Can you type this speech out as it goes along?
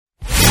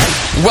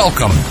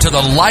Welcome to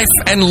the Life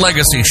and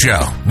Legacy Show,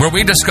 where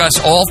we discuss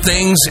all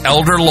things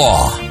elder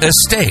law,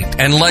 estate,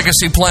 and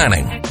legacy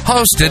planning.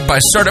 Hosted by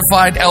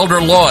certified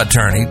elder law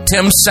attorney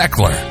Tim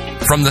Sechler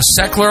from the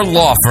Sechler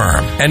Law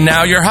Firm. And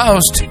now your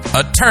host,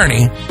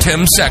 attorney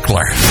Tim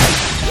Sechler.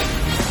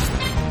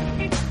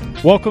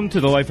 Welcome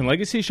to the Life and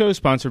Legacy Show,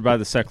 sponsored by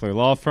the Sechler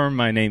Law Firm.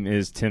 My name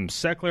is Tim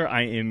Sechler.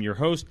 I am your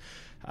host.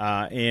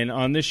 And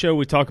on this show,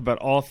 we talk about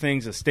all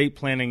things estate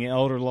planning,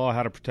 elder law,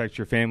 how to protect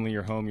your family,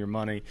 your home, your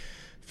money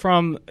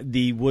from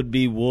the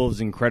would-be wolves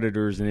and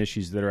creditors and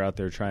issues that are out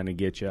there trying to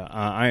get you.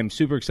 I am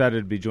super excited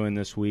to be joined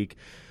this week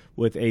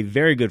with a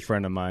very good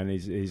friend of mine.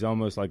 He's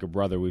almost like a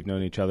brother. We've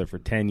known each other for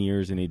 10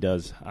 years, and he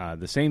does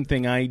the same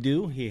thing I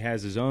do. He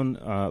has his own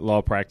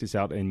law practice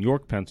out in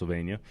York,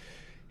 Pennsylvania,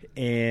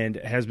 and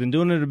has been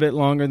doing it a bit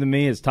longer than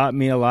me. Has taught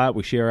me a lot.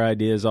 We share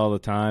ideas all the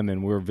time,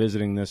 and we're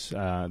visiting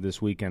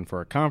this weekend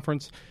for a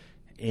conference,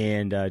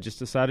 and just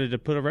decided to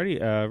put a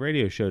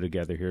radio show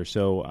together here.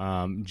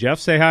 So, Jeff,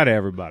 say hi to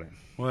everybody.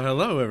 Well,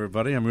 hello,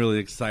 everybody. I'm really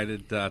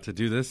excited to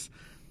do this.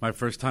 My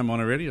first time on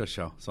a radio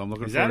show, so I'm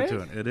looking forward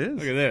to it. It is.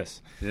 Look at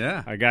this.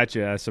 Yeah. I got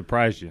you. I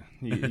surprised you.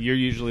 You're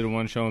usually the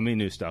one showing me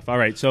new stuff. All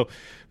right, so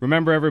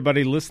remember,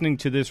 everybody, listening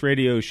to this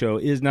radio show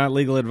is not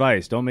legal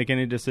advice. Don't make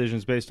any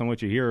decisions based on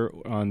what you hear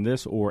on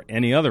this or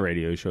any other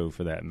radio show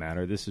for that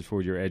matter. This is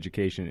for your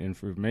education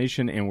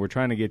information, and we're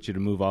trying to get you to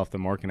move off the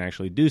mark and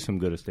actually do some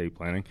good estate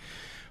planning,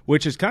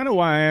 which is kind of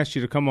why I asked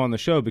you to come on the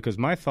show, because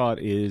my thought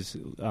is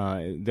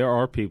there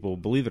are people,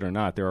 believe it or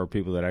not, there are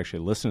people that actually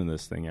listen to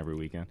this thing every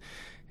weekend.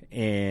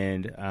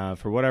 And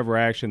for whatever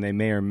action they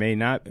may or may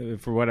not,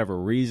 for whatever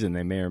reason,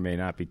 they may or may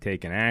not be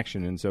taking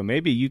action. And so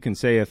maybe you can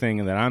say a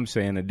thing that I'm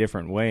saying a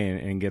different way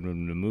and get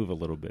them to move a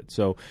little bit.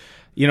 So,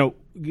 you know,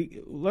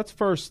 let's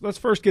first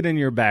get into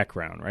your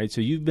background, right? So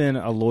you've been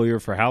a lawyer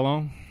for how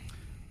long?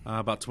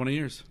 About 20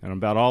 years. And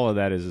about all of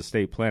that is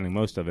estate planning,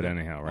 most of it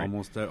anyhow, right?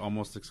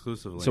 Almost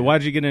exclusively. So why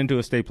did you get into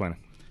estate planning?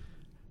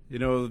 You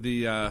know,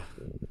 the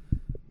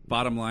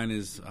bottom line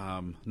is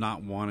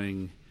not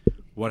wanting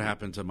what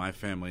happened to my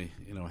family,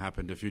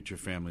 happen to future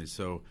families.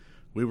 So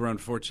we were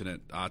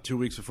unfortunate. 2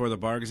 weeks before the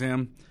bar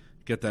exam,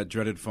 get that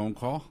dreaded phone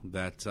call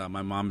that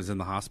my mom is in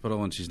the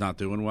hospital and she's not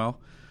doing well.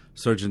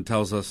 Surgeon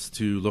tells us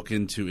to look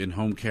into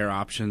in-home care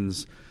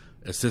options,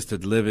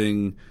 assisted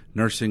living,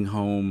 nursing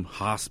home,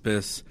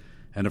 hospice.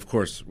 And, of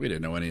course, we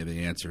didn't know any of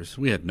the answers.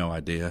 We had no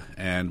idea.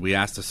 And we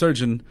asked the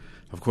surgeon.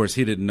 Of course,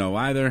 he didn't know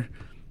either.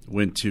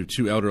 Went to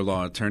two elder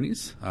law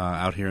attorneys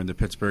out here in the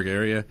Pittsburgh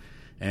area,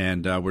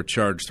 and were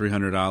charged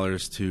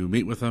 $300 to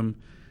meet with them.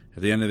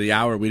 At the end of the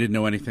hour, we didn't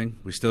know anything.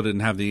 We still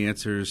didn't have the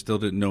answers, still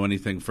didn't know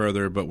anything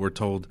further, but we're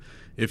told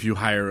if you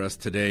hire us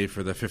today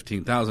for the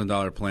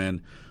 $15,000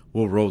 plan,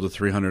 we'll roll the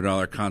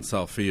 $300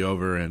 consult fee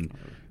over. And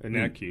isn't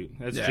that cute?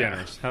 That's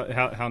generous.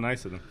 How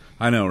nice of them.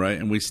 I know, right?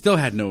 And we still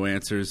had no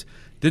answers.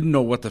 Didn't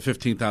know what the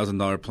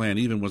 $15,000 plan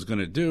even was going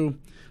to do.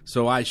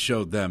 So I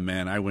showed them,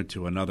 man. I went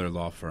to another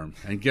law firm.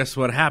 And guess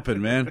what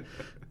happened, man?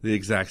 The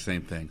exact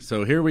same thing.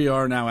 So here we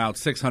are now out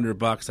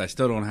 $600. I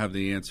still don't have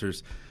the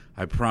answers.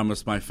 I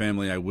promised my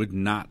family I would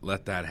not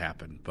let that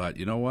happen. But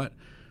you know what?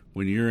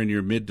 When you're in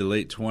your mid to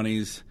late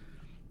 20s,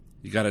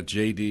 you got a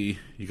JD,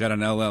 you got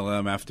an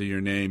LLM after your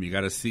name, you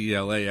got a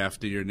CLA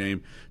after your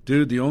name.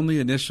 Dude, the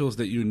only initials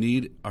that you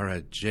need are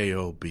a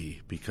JOB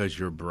because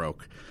you're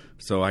broke.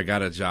 So I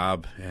got a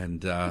job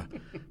and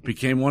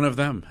became one of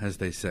them, as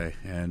they say.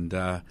 And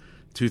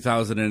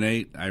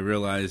 2008, I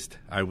realized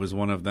I was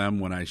one of them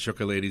when I shook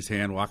a lady's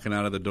hand walking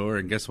out of the door.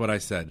 And guess what I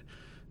said?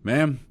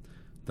 Ma'am,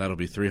 that'll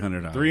be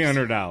 $300.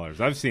 $300.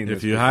 I've seen this.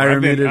 If you hire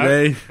me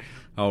today,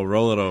 I'll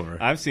roll it over.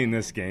 I've seen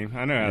this game.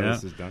 I know how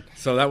this is done.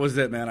 So that was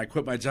it, man. I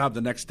quit my job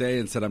the next day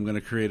and said I'm going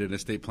to create an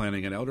estate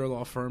planning and elder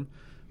law firm,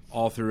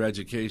 all through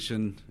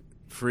education,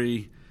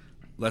 free.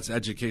 Let's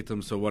educate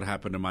them so what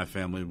happened to my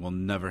family will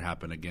never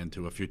happen again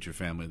to a future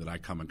family that I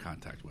come in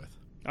contact with.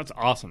 That's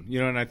awesome.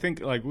 And I think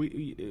like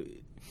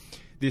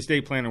the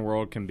estate planning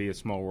world can be a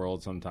small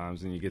world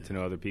sometimes, and you get to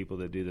know other people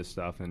that do this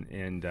stuff.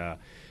 And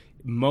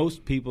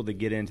most people that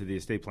get into the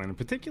estate planning,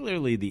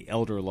 particularly the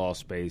elder law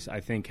space, I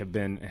think have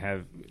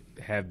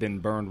been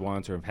burned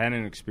once or have had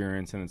an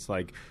experience, and it's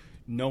like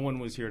no one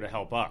was here to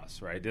help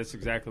us, right? That's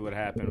exactly what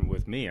happened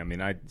with me. I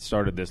mean, I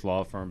started this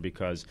law firm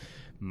because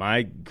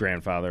my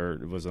grandfather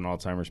was an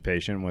Alzheimer's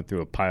patient, went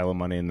through a pile of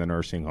money in the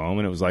nursing home,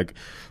 and it was like,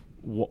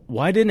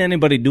 why didn't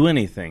anybody do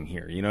anything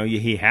here?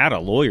 He had a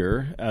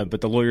lawyer, but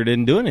the lawyer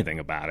didn't do anything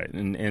about it.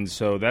 And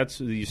so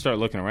you start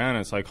looking around,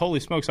 and it's like, holy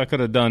smokes, I could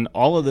have done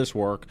all of this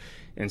work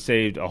and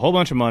saved a whole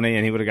bunch of money,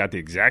 and he would have got the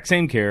exact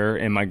same care,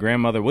 and my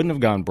grandmother wouldn't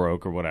have gone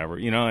broke or whatever,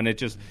 and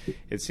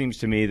it seems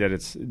to me that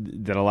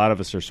a lot of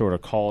us are sort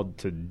of called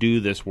to do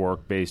this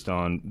work based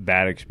on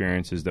bad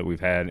experiences that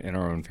we've had in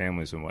our own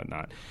families and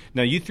whatnot.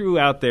 Now, you threw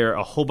out there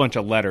a whole bunch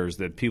of letters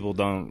that people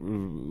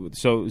don't,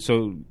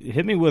 so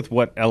hit me with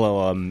what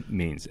LLM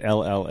means,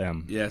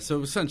 LLM. Yeah,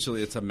 so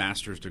essentially it's a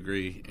master's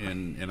degree,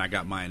 and I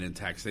got mine in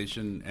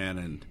taxation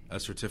and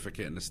a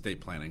certificate in estate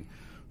planning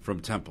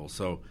from Temple.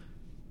 So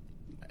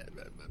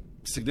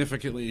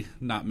significantly,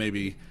 not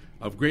maybe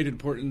of great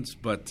importance,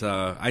 but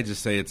I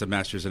just say it's a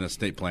master's in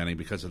estate planning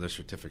because of the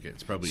certificate.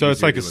 It's probably so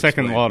it's like a to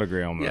second explain. law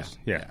degree almost.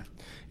 Yeah.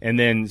 And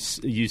then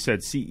you said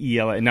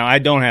CELA. Now I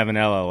don't have an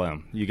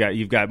LLM.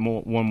 You've got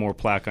one more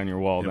plaque on your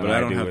wall. Yeah, than but I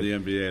don't do have with, the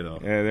MBA though.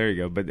 Yeah, there you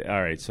go. But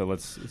all right, so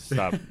let's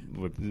stop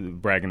with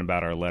bragging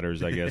about our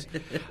letters, I guess.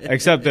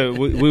 Except that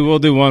we will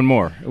do one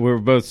more. We're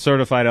both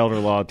certified elder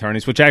law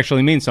attorneys, which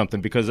actually means something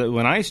because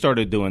when I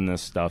started doing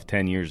this stuff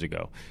 10 years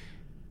ago,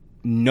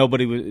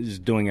 nobody was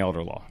doing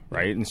elder law,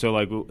 right? And so,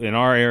 like in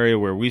our area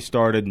where we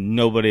started,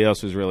 nobody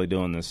else was really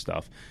doing this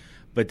stuff.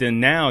 But then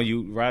now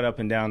you ride up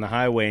and down the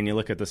highway and you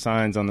look at the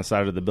signs on the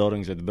side of the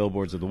buildings or the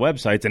billboards of the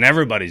websites, and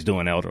everybody's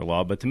doing elder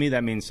law. But to me,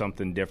 that means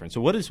something different.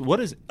 So what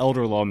does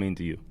elder law mean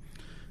to you?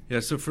 Yeah,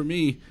 so for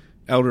me,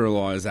 elder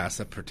law is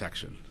asset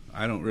protection.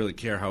 I don't really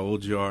care how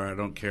old you are. I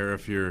don't care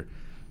if you're,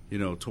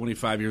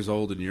 25 years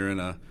old and you're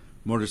in a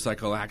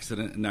motorcycle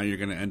accident and now you're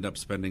going to end up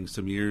spending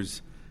some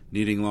years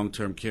needing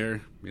long-term care.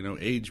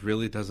 Age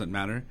really doesn't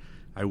matter.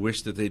 I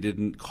wish that they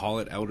didn't call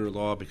it elder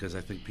law because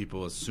I think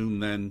people assume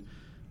then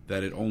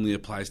that it only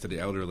applies to the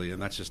elderly,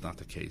 and that's just not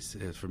the case.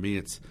 For me,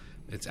 it's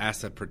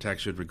asset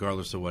protection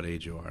regardless of what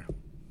age you are.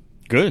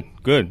 Good.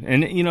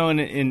 And,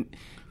 and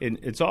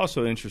it's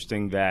also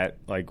interesting that,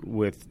 like,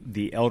 with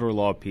the elder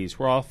law piece,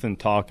 we're often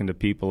talking to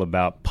people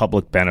about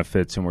public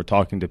benefits, and we're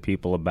talking to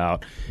people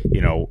about,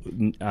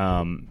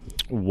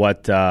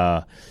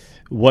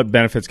 what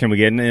benefits can we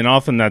get? And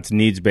often that's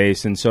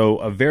needs-based. And so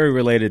a very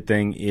related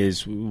thing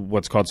is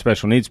what's called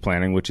special needs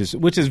planning, which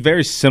is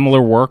very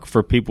similar work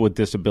for people with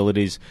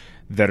disabilities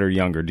that are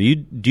younger. Do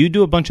you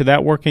do a bunch of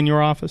that work in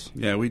your office?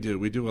 Yeah, we do.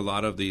 We do a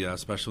lot of the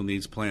special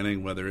needs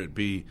planning, whether it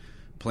be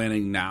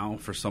planning now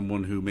for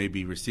someone who may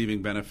be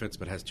receiving benefits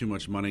but has too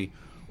much money,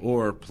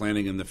 or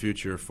planning in the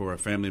future for a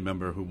family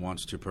member who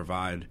wants to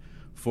provide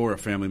for a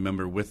family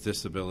member with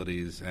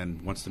disabilities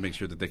and wants to make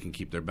sure that they can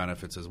keep their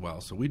benefits as well.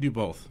 So we do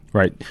both.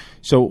 Right.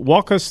 So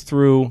walk us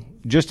through,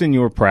 just in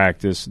your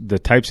practice, the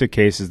types of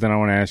cases. Then I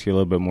want to ask you a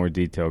little bit more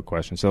detailed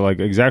questions. So, like,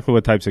 exactly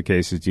what types of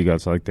cases do you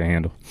guys like to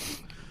handle?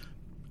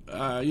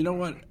 You know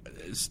what?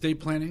 Estate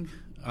planning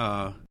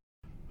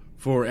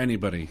for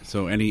anybody.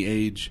 So any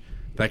age.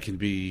 That can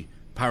be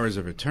powers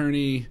of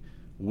attorney,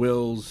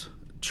 wills,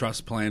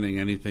 trust planning,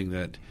 anything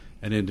that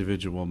an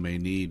individual may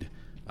need,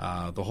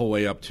 the whole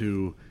way up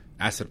to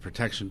asset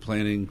protection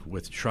planning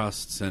with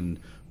trusts, and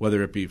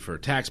whether it be for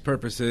tax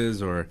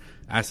purposes or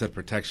asset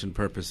protection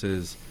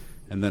purposes.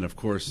 And then, of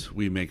course,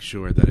 we make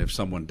sure that if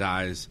someone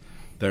dies,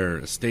 their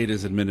estate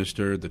is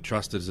administered, the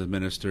trust is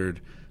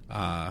administered.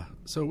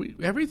 So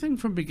everything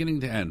from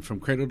beginning to end, from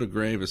cradle to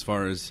grave, as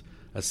far as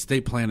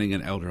estate planning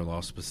and elder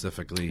law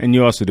specifically. And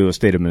you also do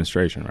estate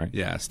administration, right?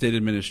 Yeah, estate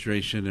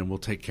administration, and we'll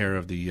take care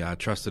of the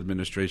trust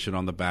administration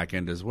on the back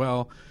end as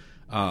well.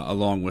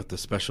 Along with the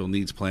special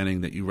needs planning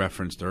that you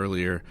referenced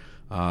earlier,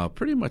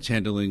 pretty much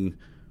handling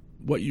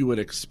what you would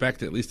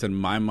expect, at least in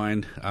my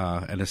mind,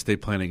 an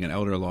estate planning and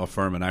elder law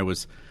firm. And I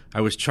was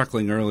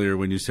chuckling earlier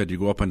when you said you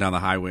go up and down the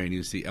highway and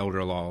you see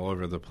elder law all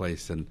over the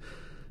place, and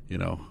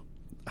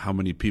how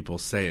many people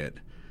say it,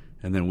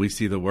 and then we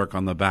see the work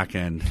on the back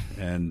end,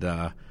 and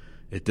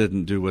it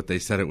didn't do what they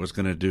said it was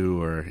going to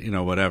do, or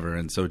whatever.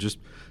 And so just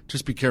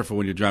be careful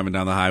when you're driving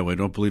down the highway.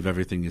 Don't believe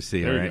everything you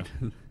see. All right.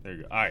 There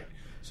you go. All right.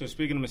 So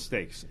speaking of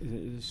mistakes,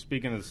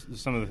 speaking of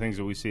some of the things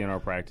that we see in our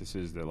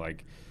practices that,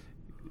 like,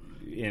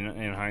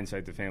 in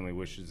hindsight, the family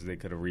wishes they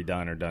could have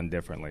redone or done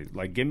differently.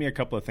 Like, give me a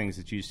couple of things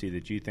that you see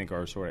that you think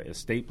are sort of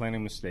estate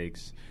planning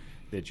mistakes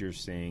that you're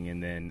seeing,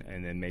 and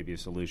then maybe a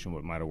solution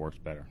what might have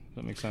worked better. Does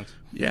that make sense?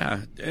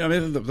 Yeah. I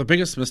mean, the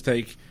biggest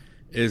mistake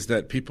is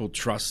that people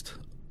trust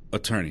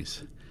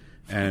attorneys.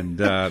 And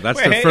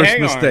that's the first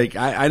mistake.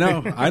 I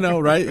know,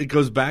 right? It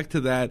goes back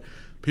to that.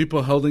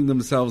 People holding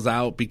themselves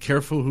out. Be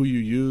careful who you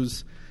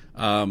use.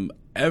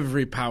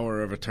 Every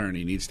power of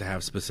attorney needs to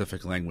have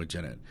specific language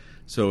in it.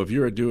 So if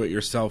you're a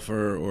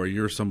do-it-yourselfer, or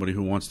you're somebody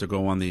who wants to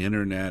go on the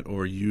internet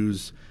or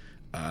use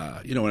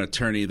an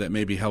attorney that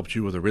maybe helped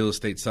you with a real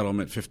estate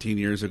settlement 15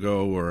 years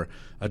ago or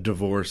a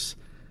divorce,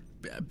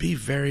 be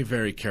very,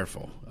 very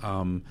careful.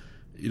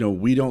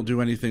 We don't do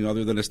anything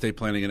other than estate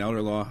planning and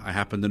elder law. I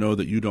happen to know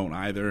that you don't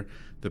either.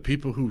 The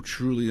people who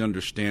truly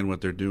understand what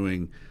they're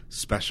doing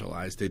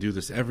specialize. They do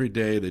this every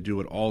day. They do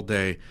it all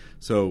day.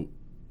 So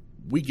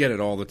we get it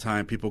all the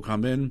time. People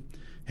come in,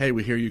 hey,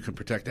 we hear you can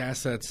protect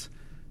assets.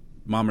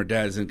 Mom or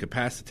dad is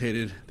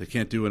incapacitated. They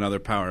can't do another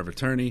power of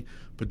attorney.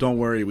 But don't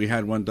worry, we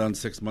had one done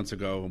 6 months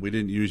ago, and we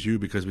didn't use you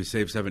because we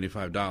saved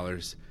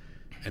 $75,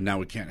 and now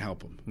we can't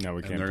help them. Now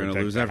we can't. They're going to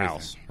lose everything.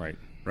 House. Right.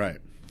 Right.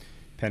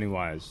 Penny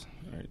wise.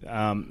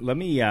 Right.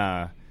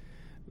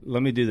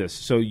 Let me do this.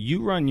 So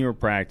you run your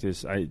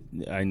practice, I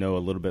know a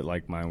little bit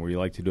like mine, where you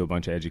like to do a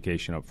bunch of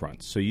education up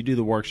front. So you do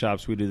the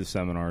workshops, we do the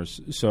seminars.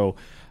 So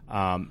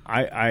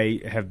I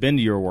have been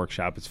to your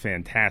workshop. It's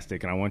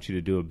fantastic, and I want you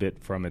to do a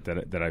bit from it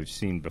that I've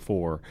seen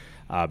before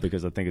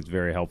because I think it's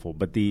very helpful.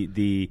 But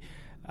the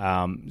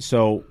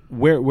So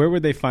where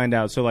would they find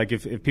out? So like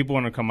if people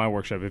want to come to my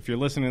workshop, if you're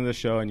listening to this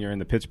show and you're in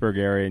the Pittsburgh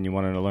area and you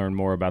want to learn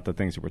more about the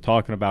things that we're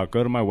talking about,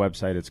 go to my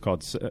website. It's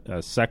called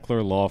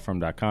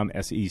SechlerLawFirm.com,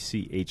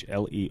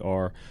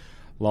 SECHLER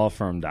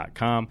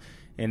lawfirm.com.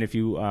 And if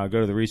you go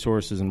to the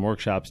resources and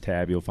workshops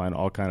tab, you'll find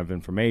all kind of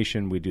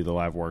information. We do the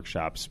live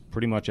workshops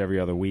pretty much every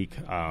other week.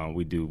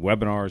 We do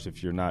webinars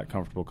if you're not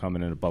comfortable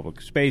coming into public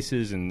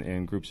spaces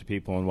and groups of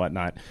people and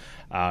whatnot.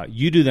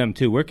 You do them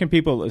too. Where can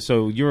people?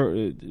 So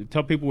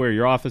tell people where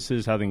your office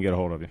is, how they can get a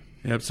hold of you.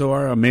 Yep. So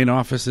our main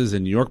office is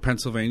in York,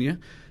 Pennsylvania,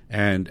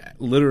 and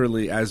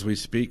literally as we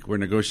speak, we're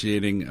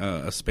negotiating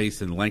a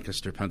space in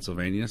Lancaster,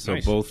 Pennsylvania. So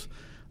Nice. both,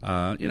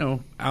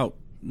 out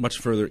much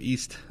further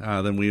east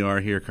than we are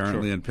here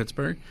currently Sure. in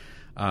Pittsburgh.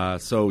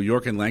 So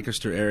York and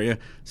Lancaster area,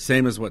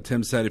 same as what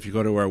Tim said. If you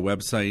go to our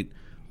website,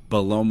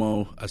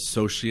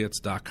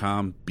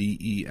 BellomoAssociates.com,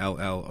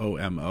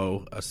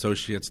 BELLOMO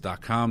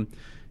Associates.com,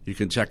 you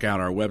can check out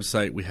our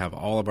website. We have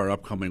all of our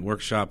upcoming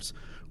workshops.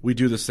 We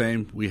do the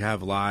same. We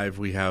have live,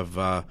 we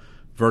have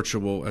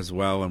virtual as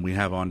well, and we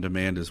have on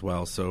demand as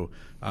well. So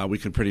we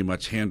can pretty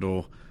much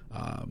handle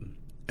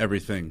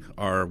everything.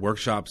 Our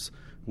workshops,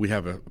 we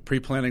have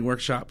pre-planning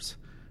workshops.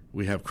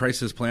 We have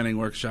crisis planning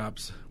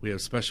workshops. We have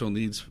special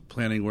needs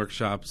planning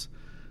workshops,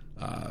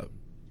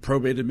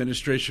 probate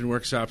administration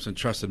workshops, and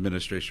trust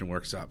administration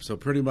workshops. So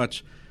pretty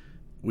much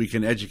we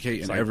can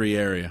educate in every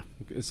area.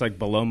 It's like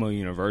Bellomo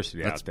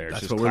University out there. It's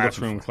that's just what we're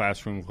looking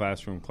classroom.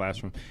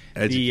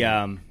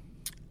 Educate.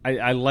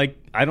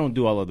 I don't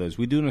do all of those.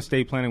 We do an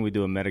estate planning. We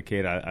do a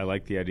Medicaid. I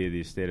like the idea of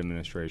the estate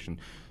administration.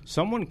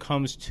 Someone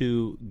comes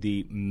to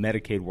the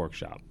Medicaid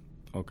workshop,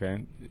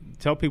 okay?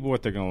 Tell people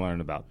what they're going to learn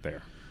about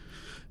there.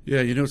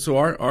 Yeah, so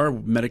our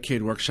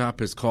Medicaid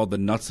workshop is called the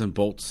Nuts and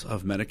Bolts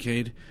of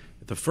Medicaid.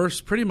 The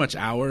first pretty much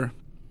hour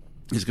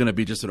is going to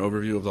be just an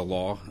overview of the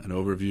law, an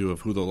overview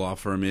of who the law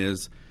firm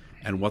is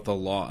and what the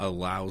law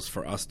allows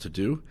for us to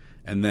do.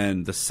 And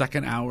then the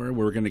second hour,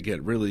 we're going to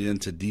get really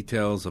into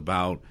details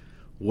about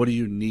what do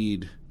you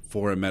need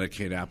for a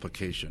Medicaid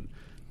application.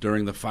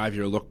 During the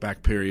 5-year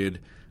look-back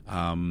period,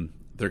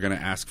 they're going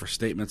to ask for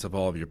statements of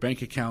all of your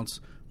bank accounts.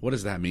 What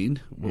does that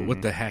mean? Well,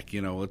 what the heck?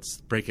 Let's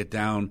break it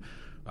down.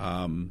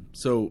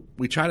 So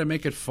we try to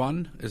make it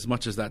fun as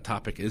much as that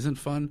topic isn't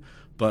fun,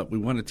 but we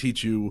want to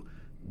teach you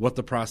what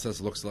the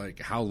process looks like,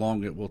 how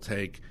long it will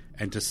take,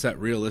 and to set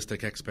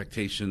realistic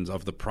expectations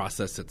of the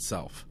process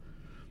itself.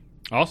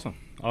 Awesome.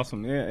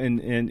 Yeah,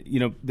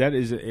 and that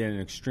is an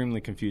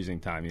extremely confusing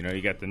time.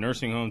 You got the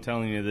nursing home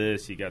telling you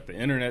this, you got the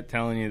internet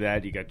telling you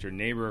that, you got your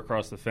neighbor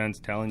across the fence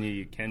telling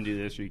you can do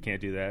this or you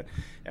can't do that.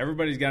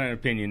 Everybody's got an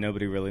opinion.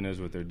 Nobody really knows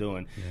what they're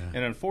doing. Yeah.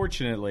 And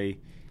unfortunately,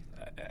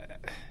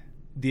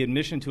 the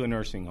admission to a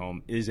nursing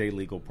home is a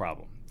legal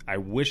problem. I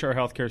wish our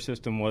healthcare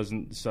system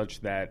wasn't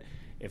such that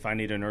if I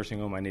need a nursing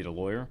home, I need a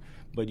lawyer.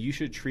 But you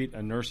should treat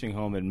a nursing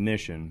home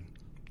admission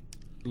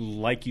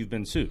like you've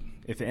been sued.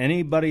 If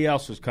anybody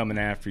else was coming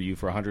after you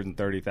for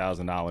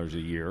 $130,000 a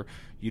year,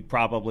 you'd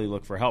probably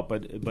look for help.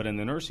 But in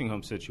the nursing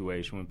home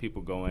situation, when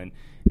people go in,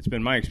 it's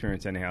been my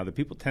experience anyhow, that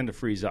people tend to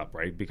freeze up,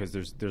 right? Because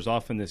there's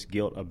often this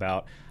guilt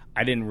about,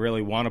 I didn't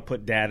really want to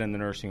put dad in the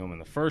nursing home in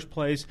the first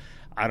place.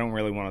 I don't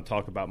really want to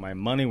talk about my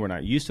money. We're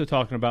not used to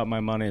talking about my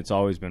money. It's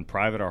always been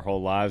private our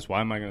whole lives. Why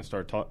am I going to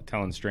start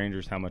telling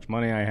strangers how much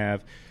money I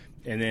have?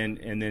 And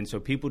then so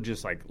people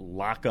just like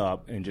lock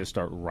up and just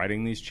start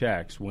writing these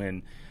checks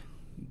when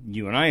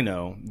you and I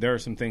know there are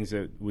some things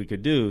that we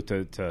could do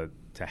to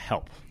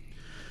help.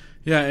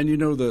 Yeah, and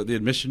the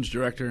admissions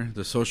director,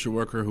 the social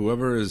worker,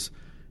 whoever is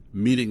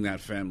meeting that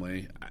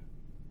family,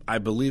 I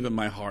believe in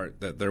my heart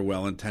that they're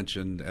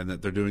well-intentioned and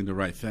that they're doing the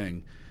right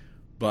thing.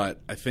 But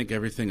I think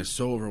everything is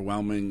so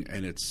overwhelming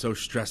and it's so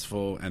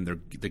stressful, and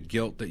the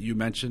guilt that you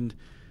mentioned,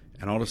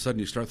 and all of a sudden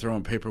you start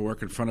throwing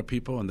paperwork in front of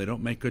people and they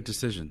don't make good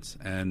decisions.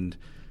 And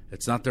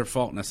it's not their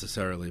fault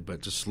necessarily,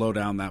 but just slow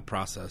down that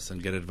process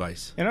and get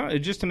advice.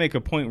 And just to make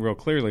a point real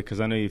clearly,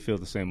 because I know you feel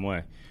the same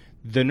way,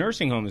 the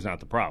nursing home is not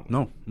the problem.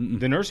 No.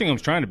 The nursing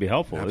home's trying to be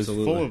helpful.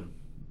 Absolutely. It's full of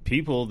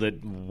people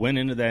that went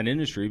into that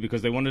industry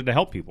because they wanted to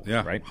help people.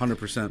 Yeah, right?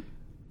 100%.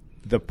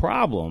 The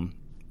problem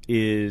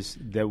is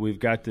that we've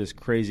got this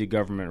crazy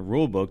government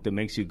rule book that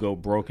makes you go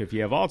broke if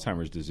you have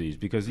Alzheimer's disease.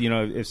 Because,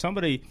 if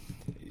somebody –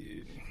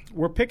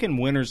 we're picking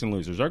winners and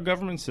losers. Our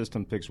government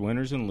system picks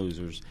winners and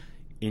losers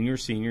in your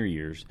senior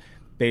years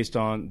based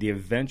on the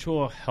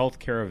eventual health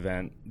care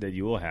event that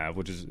you will have,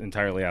 which is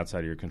entirely outside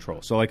of your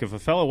control. So, like if a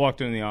fellow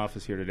walked into the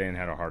office here today and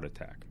had a heart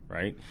attack,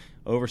 right,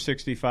 over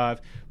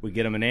 65, we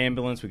get him an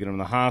ambulance, we get him in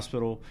the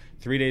hospital.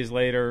 3 days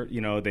later,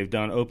 they've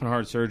done open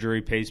heart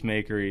surgery,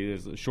 pacemaker, he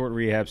has a short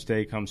rehab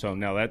stay, comes home.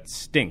 Now, that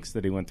stinks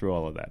that he went through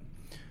all of that.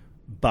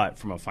 But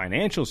from a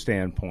financial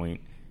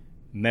standpoint,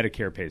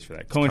 Medicare pays for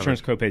that.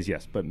 Co-insurance co-pays,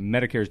 yes, but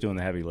Medicare is doing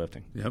the heavy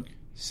lifting. Yep.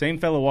 Same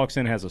fellow walks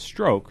in, has a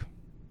stroke,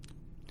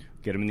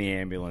 get him in the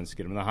ambulance,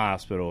 get him in the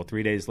hospital.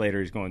 3 days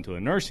later, he's going to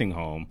a nursing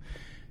home.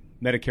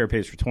 Medicare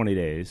pays for 20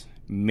 days,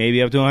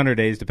 maybe up to 100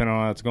 days, depending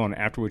on how it's going,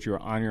 after which you're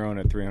on your own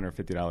at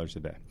 $350 a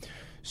day.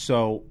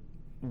 So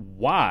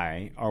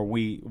why are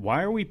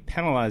we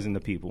penalizing the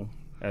people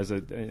as a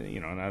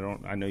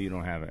and I know you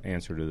don't have an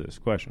answer to this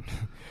question,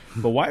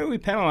 but why are we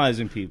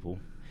penalizing people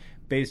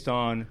based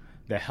on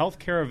the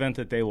healthcare event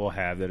that they will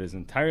have that is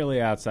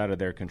entirely outside of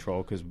their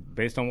control? Because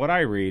based on what I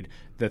read,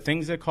 the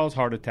things that cause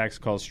heart attacks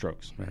cause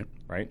strokes,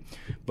 right?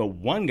 But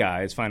one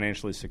guy is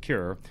financially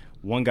secure,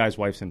 one guy's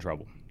wife's in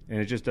trouble. And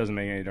it just doesn't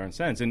make any darn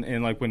sense.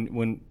 And like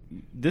when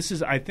this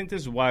is, I think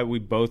this is why we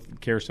both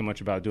care so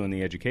much about doing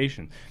the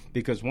education,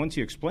 because once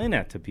you explain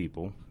that to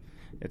people,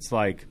 it's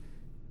like,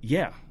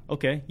 yeah,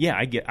 okay,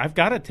 yeah, I've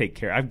got to take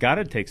care. I've got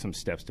to take some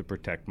steps to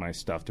protect my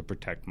stuff, to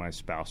protect my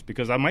spouse,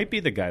 because I might be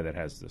the guy that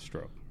has the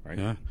stroke, right?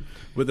 Yeah.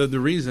 Well, the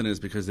reason is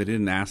because they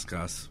didn't ask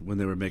us when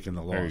they were making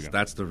the laws.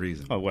 That's the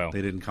reason. Oh, well.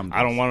 They didn't come to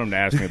I don't us. want them to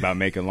ask me about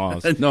making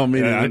laws. No,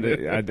 me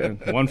neither.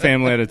 One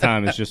family at a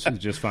time is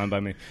just fine by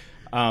me.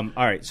 All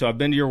right, so I've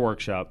been to your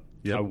workshop.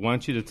 Yep. I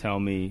want you to tell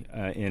me,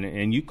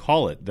 and you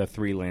call it the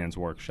Three Lands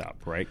Workshop,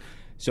 right?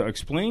 So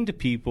explain to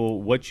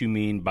people what you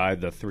mean by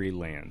the three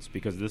lands,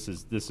 because this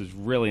is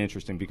really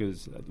interesting.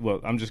 Because, well,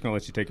 I'm just going to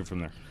let you take it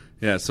from there.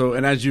 Yeah. So,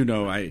 and as you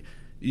know, I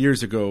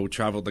years ago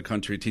traveled the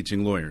country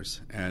teaching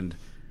lawyers, and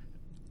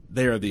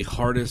they are the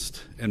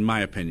hardest, in my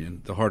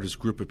opinion, the hardest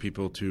group of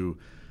people to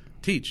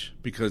teach,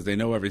 because they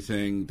know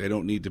everything. They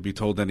don't need to be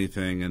told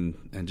anything,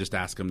 and just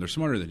ask them. They're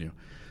smarter than you.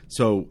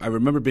 So I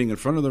remember being in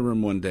front of the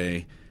room one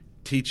day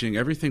teaching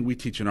everything we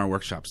teach in our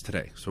workshops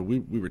today. So we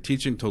were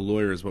teaching to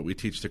lawyers what we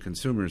teach to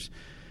consumers,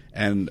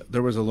 and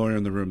there was a lawyer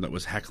in the room that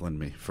was heckling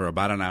me for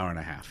about an hour and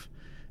a half.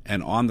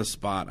 And on the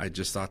spot, I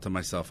just thought to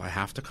myself, I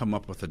have to come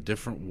up with a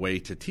different way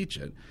to teach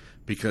it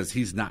because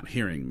he's not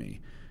hearing me.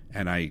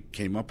 And I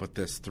came up with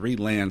this three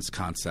lands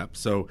concept.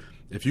 So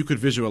if you could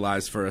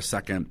visualize for a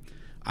second,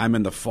 I'm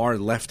in the far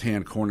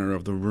left-hand corner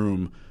of the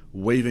room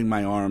waving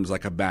my arms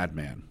like a bad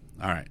man.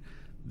 All right.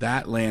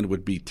 That land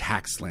would be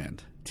tax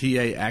land,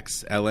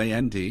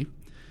 Taxland.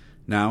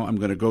 Now I'm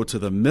going to go to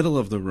the middle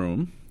of the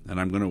room,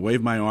 and I'm going to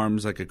wave my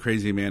arms like a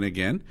crazy man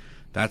again.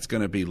 That's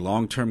going to be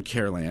long-term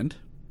care land.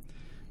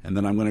 And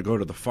then I'm going to go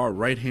to the far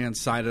right-hand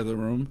side of the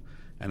room,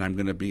 and I'm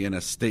going to be in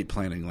estate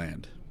planning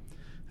land.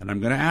 And I'm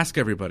going to ask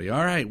everybody,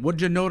 all right, what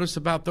did you notice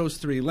about those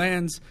three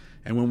lands?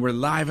 And when we're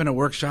live in a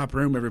workshop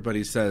room,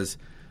 everybody says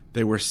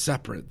they were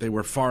separate, they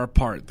were far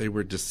apart, they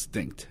were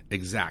distinct.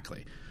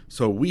 Exactly.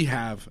 So we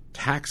have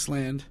tax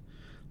land,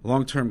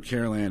 long-term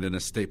care land, and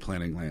estate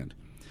planning land.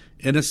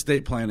 In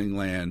estate planning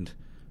land,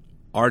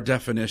 our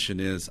definition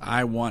is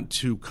I want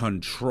to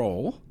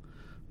control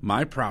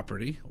my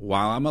property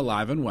while I'm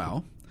alive and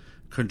well.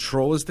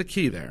 Control is the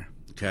key there,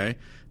 okay?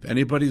 If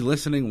anybody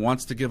listening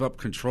wants to give up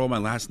control, my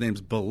last name's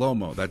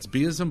Bellomo. That's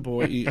B as in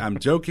boy, E. I'm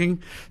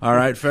joking. All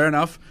right, fair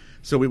enough.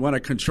 So we want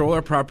to control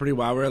our property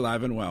while we're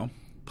alive and well.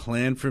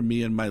 Plan for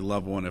me and my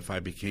loved one if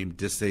I became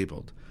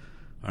disabled.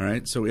 All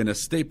right, so in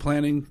estate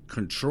planning,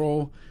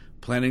 control,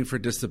 planning for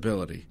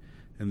disability.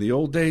 In the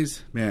old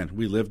days, man,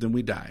 we lived and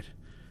we died.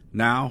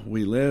 Now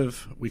we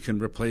live, we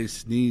can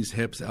replace knees,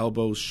 hips,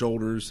 elbows,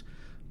 shoulders.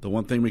 The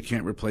one thing we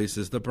can't replace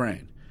is the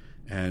brain.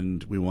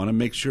 And we want to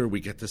make sure we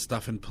get this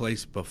stuff in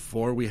place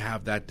before we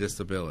have that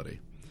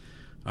disability.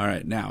 All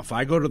right, now if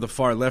I go to the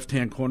far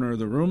left-hand corner of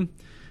the room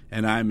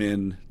and I'm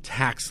in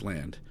tax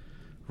land,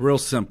 real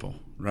simple,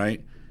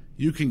 right?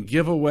 You can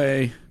give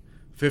away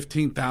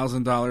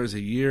 $15,000 a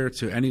year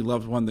to any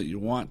loved one that you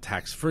want,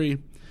 tax-free.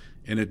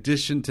 In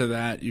addition to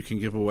that, you can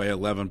give away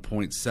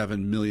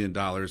 $11.7 million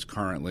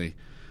currently,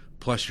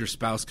 plus your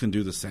spouse can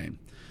do the same.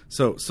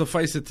 So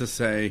suffice it to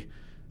say,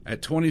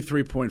 at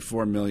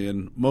 $23.4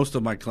 million, most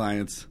of my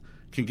clients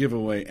can give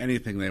away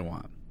anything they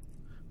want.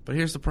 But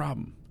here's the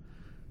problem.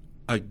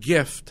 A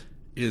gift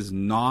is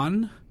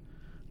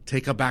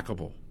non-take-a-backable.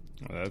 Well,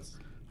 that's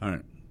all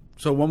right.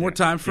 So one more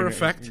time for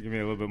effect. Give me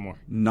a little bit more.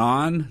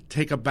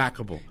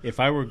 Non-take-a-backable. If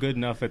I were good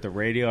enough at the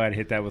radio, I'd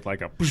hit that with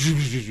like a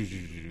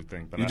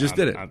thing. But you just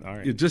did it. All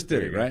right. You just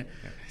did it, right?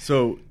 Yeah.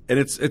 So, and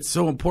it's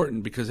so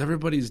important because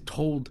everybody's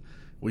told,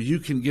 well, you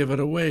can give it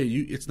away.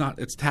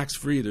 It's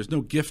tax-free. There's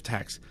no gift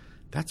tax.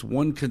 That's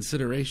one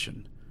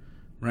consideration,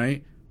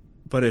 right?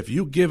 But if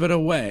you give it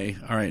away,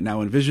 all right,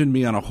 now envision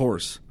me on a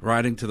horse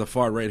riding to the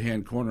far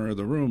right-hand corner of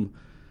the room.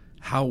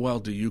 How well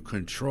do you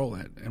control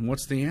it? And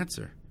what's the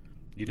answer?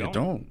 You don't. You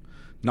don't.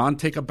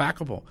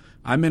 Non-take-a-backable.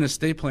 I'm in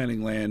estate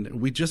planning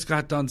land. We just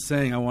got done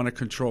saying I want to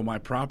control my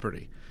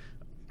property.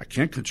 I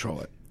can't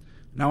control it.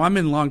 Now I'm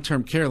in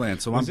long-term care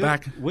land, so I'm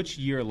back. Which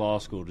year of law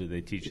school did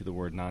they teach you the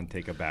word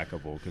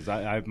non-take-a-backable? Because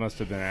I must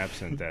have been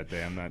absent that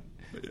day. I'm not.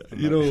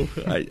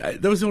 That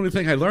was the only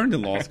thing I learned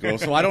in law school,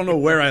 so I don't know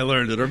where I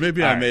learned it, or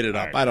maybe I made it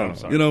up. I don't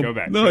know. Go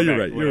back. No, you're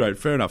right. You're right.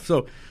 Fair enough.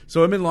 So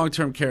I'm in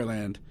long-term care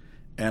land,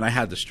 and I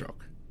had the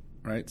stroke,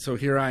 right? So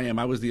here I am.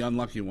 I was the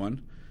unlucky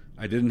one.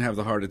 I didn't have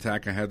the heart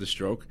attack. I had the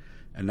stroke,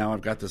 and now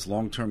I've got this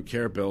long-term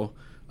care bill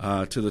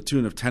to the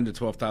tune of $10,000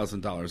 to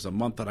 $12,000 a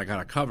month that I got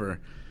to cover.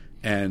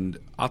 And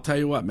I'll tell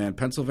you what, man,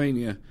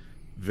 Pennsylvania,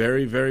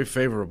 very, very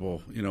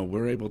favorable.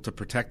 We're able to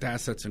protect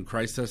assets in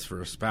crisis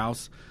for a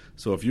spouse.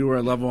 So if you or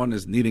a loved one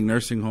is needing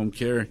nursing home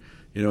care,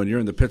 and you're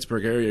in the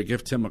Pittsburgh area,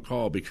 give Tim a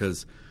call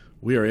because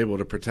we are able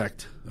to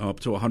protect up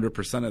to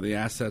 100% of the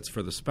assets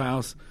for the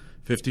spouse,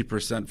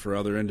 50% for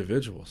other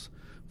individuals.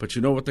 But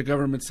you know what the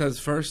government says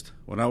first?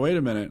 Well, now, wait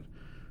a minute.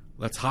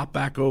 Let's hop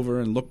back over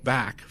and look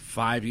back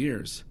 5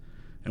 years.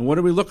 And what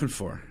are we looking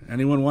for?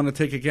 Anyone want to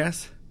take a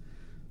guess?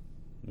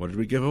 What did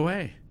we give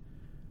away?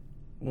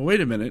 Well, wait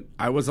a minute.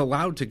 I was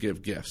allowed to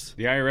give gifts.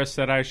 The IRS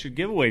said I should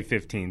give away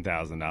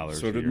 $15,000.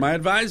 So did my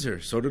advisor.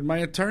 So did my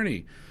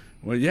attorney.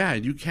 Well, yeah,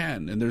 you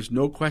can. And there's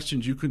no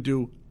questions you can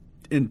do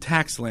in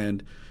tax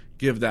land,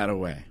 give that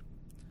away.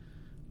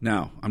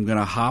 Now, I'm going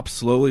to hop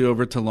slowly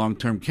over to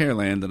long-term care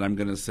land, and I'm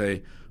going to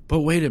say,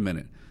 but wait a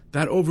minute.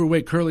 That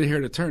overweight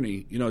curly-haired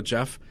attorney,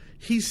 Jeff,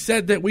 he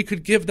said that we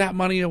could give that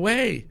money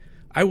away.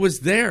 I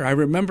was there. I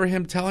remember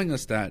him telling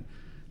us that.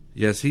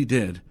 Yes, he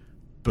did.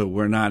 But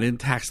we're not in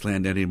tax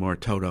land anymore,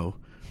 Toto.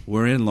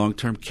 We're in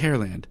long-term care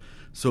land.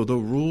 So the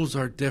rules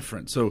are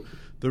different. So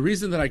the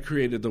reason that I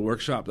created the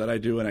workshop that I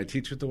do and I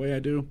teach it the way I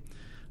do,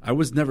 I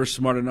was never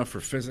smart enough for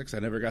physics. I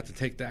never got to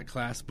take that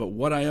class. But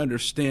what I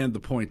understand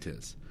the point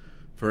is,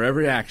 for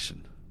every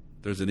action,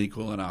 there's an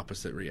equal and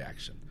opposite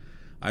reaction.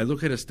 I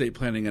look at estate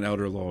planning and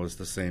elder law as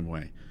the same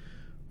way.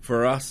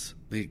 For us,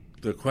 the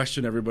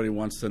question everybody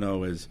wants to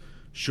know is,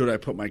 should I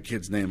put my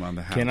kid's name on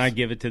the house? Can I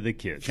give it to the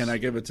kids? Can I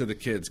give it to the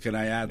kids? Can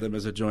I add them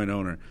as a joint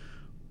owner?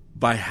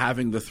 By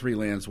having the 3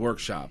 lands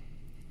workshop,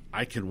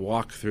 I can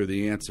walk through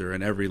the answer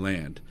in every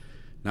land.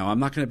 Now, I'm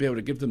not going to be able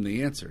to give them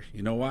the answer.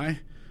 You know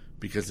why?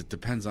 Because it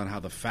depends on how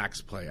the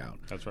facts play out.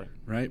 That's right.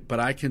 Right? But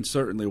I can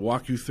certainly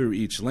walk you through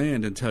each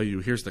land and tell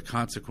you, here's the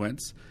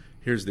consequence,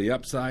 here's the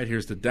upside,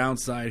 here's the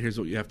downside, here's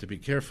what you have to be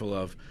careful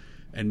of.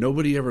 And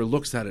nobody ever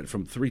looks at it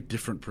from 3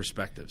 different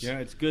perspectives. Yeah,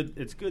 it's good.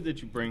 It's good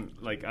that you bring.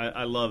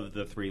 I love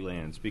the 3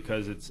 lands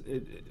because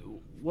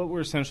what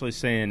we're essentially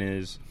saying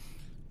is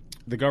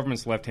the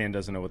government's left hand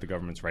doesn't know what the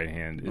government's right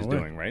hand is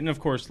doing, right? And of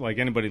course, like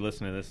anybody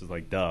listening to this is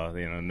like, duh,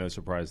 no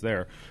surprise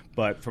there.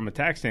 But from a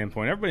tax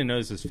standpoint, everybody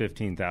knows this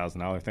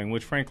 $15,000 thing,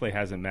 which frankly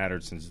hasn't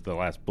mattered since the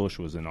last Bush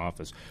was in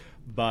office.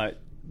 But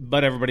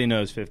everybody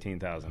knows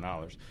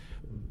 $15,000.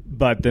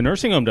 But the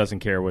nursing home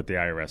doesn't care what the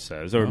IRS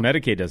says, or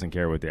Medicaid doesn't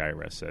care what the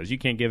IRS says. You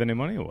can't give any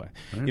money away.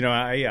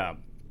 Right.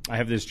 I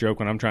have this joke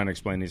when I'm trying to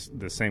explain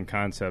the same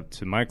concept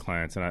to my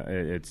clients, and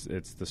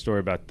it's the story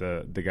about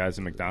the guys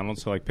at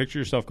McDonald's. So, picture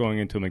yourself going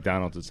into a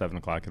McDonald's at 7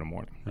 o'clock in the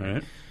morning.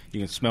 Right? You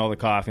can smell the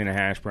coffee and the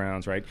hash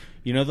browns, right?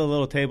 You know the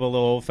little table,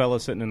 little old fella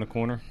sitting in the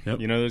corner? Yep.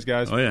 You know those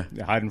guys? Oh, yeah.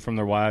 Hiding from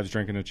their wives,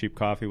 drinking a cheap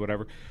coffee,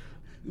 whatever.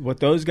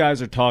 What those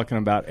guys are talking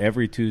about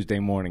every Tuesday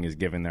morning is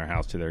giving their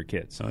house to their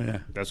kids. Oh, yeah.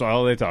 That's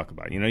all they talk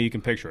about. You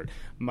can picture it.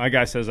 My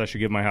guy says I should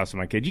give my house to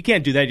my kid. You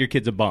can't do that. Your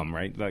kid's a bum,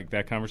 right? Like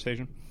that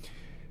conversation.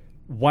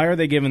 Why are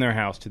they giving their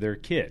house to their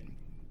kid?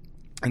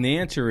 And the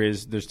answer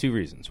is there's 2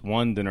 reasons.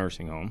 One, the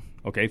nursing home.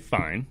 Okay,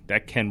 fine.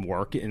 That can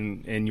work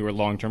in your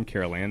long-term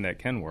care land. That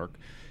can work.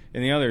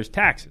 And the other is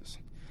taxes.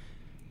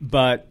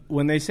 But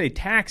when they say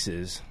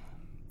taxes,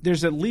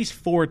 there's at least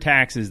 4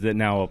 taxes that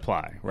now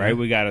apply, right?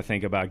 We got to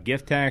think about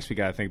gift tax. We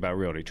got to think about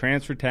realty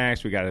transfer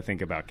tax. We got to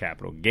think about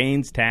capital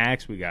gains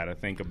tax. We got to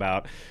think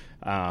about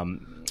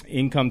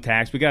income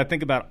tax. We got to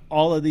think about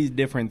all of these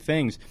different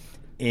things,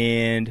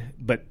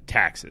 but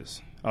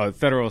taxes,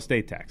 federal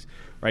estate tax,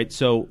 right?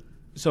 So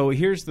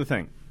here's the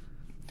thing.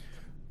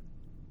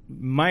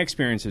 My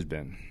experience has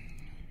been,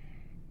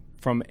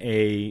 from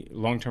a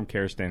long-term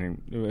care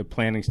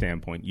planning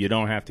standpoint, you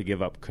don't have to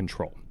give up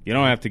control. You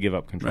don't have to give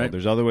up control. Right.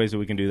 There's other ways that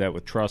we can do that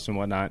with trusts and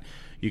whatnot.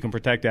 You can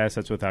protect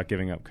assets without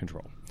giving up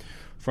control.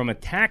 From a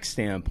tax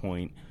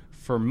standpoint,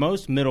 for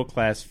most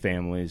middle-class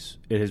families,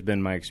 it has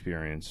been my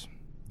experience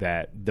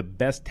that the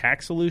best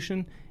tax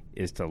solution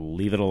is to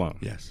leave it alone.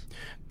 Yes.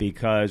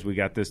 Because we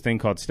got this thing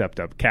called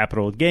stepped-up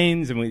capital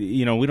gains, and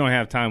we don't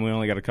have time. We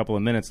only got a couple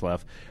of minutes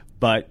left.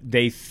 But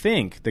they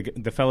think,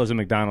 the fellows at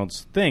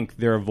McDonald's think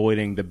they're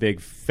avoiding the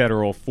big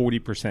federal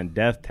 40%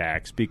 death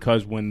tax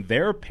because when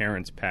their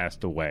parents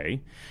passed away,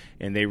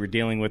 and they were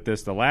dealing with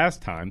this the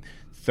last time,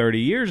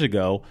 30 years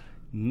ago,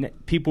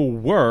 people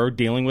were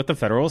dealing with the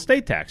federal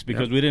estate tax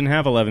because we didn't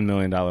have $11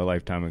 million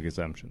lifetime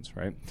exemptions,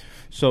 right?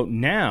 So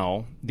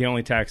now the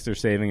only tax they're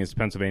saving is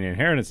Pennsylvania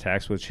inheritance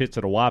tax, which hits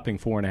at a whopping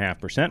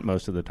 4.5%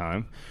 most of the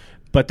time.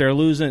 But they're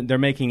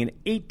making an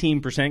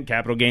 18%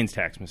 capital gains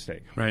tax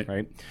mistake,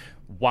 right?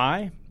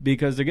 Why?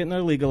 Because they're getting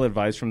their legal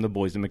advice from the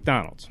boys at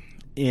McDonald's.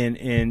 And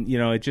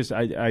it just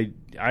I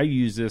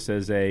use this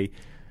as I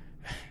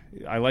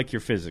like your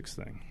physics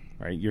thing,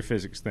 right? Your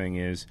physics thing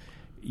is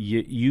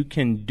you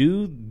can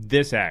do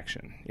this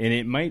action, and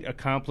it might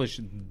accomplish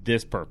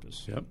this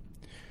purpose. Yep.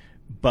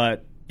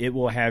 But it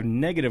will have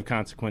negative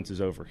consequences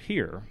over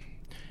here.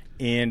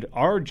 And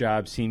our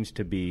job seems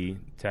to be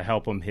to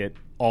help them hit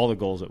all the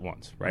goals at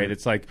once, right?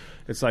 It's like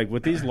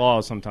with these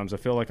laws, sometimes I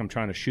feel like I'm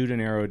trying to shoot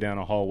an arrow down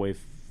a hallway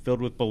filled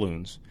with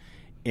balloons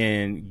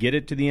and get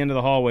it to the end of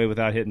the hallway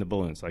without hitting the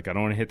balloons. Like, I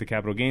don't want to hit the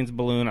capital gains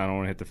balloon. I don't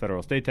want to hit the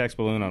federal estate tax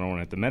balloon. I don't want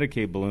to hit the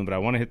Medicaid balloon, but I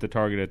want to hit the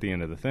target at the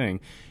end of the thing.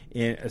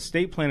 And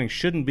estate planning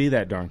shouldn't be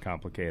that darn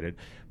complicated,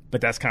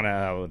 but that's kind of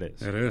how it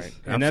is. It is. Right?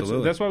 And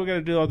that's why we got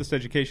to do all this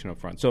education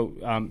up front. So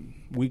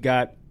we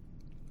got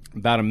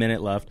About a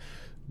minute left.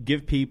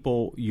 Give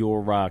people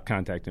your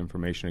contact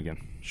information again.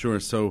 Sure.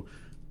 So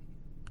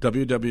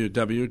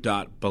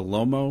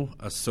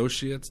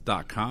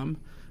www.bellomoassociates.com,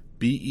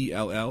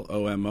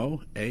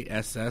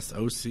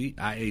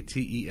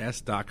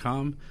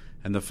 BELLOMOASSOCIATES.com,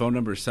 and the phone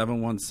number is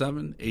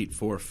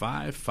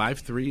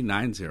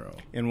 717-845-5390.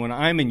 And when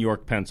I'm in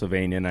York,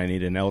 Pennsylvania, and I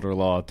need an elder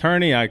law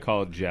attorney, I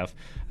call Jeff.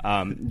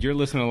 You're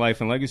listening to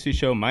Life and Legacy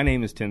Show. My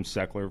name is Tim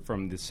Sechler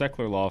from the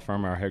Sechler Law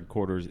Firm. Our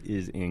headquarters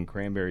is in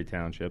Cranberry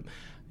Township.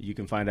 You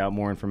can find out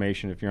more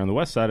information if you're on the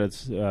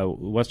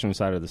western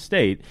side of the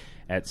state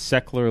at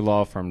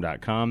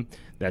SechlerLawFirm.com.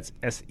 That's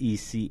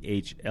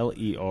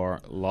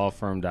SECHLER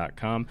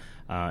lawfirm.com.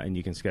 And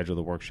you can schedule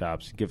the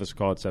workshops. Give us a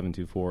call at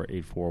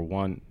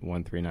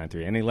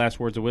 724-841-1393. Any last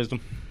words of wisdom?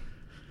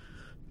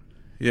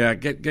 Yeah,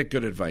 get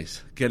good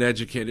advice. Get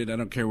educated. I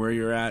don't care where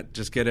you're at.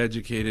 Just get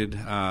educated.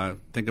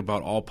 Think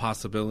about all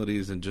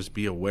possibilities and just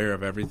be aware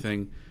of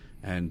everything.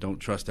 And don't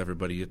trust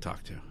everybody you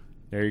talk to.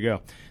 There you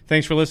go.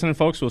 Thanks for listening,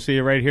 folks. We'll see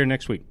you right here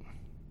next week.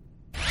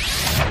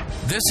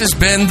 This has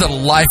been the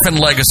Life and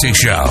Legacy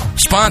Show,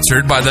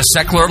 sponsored by the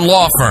Sechler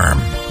Law Firm,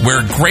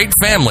 where great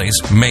families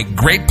make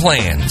great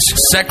plans.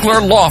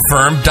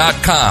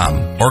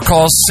 SechlerLawFirm.com or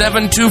call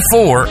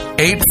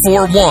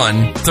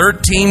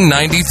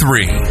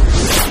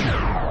 724-841-1393.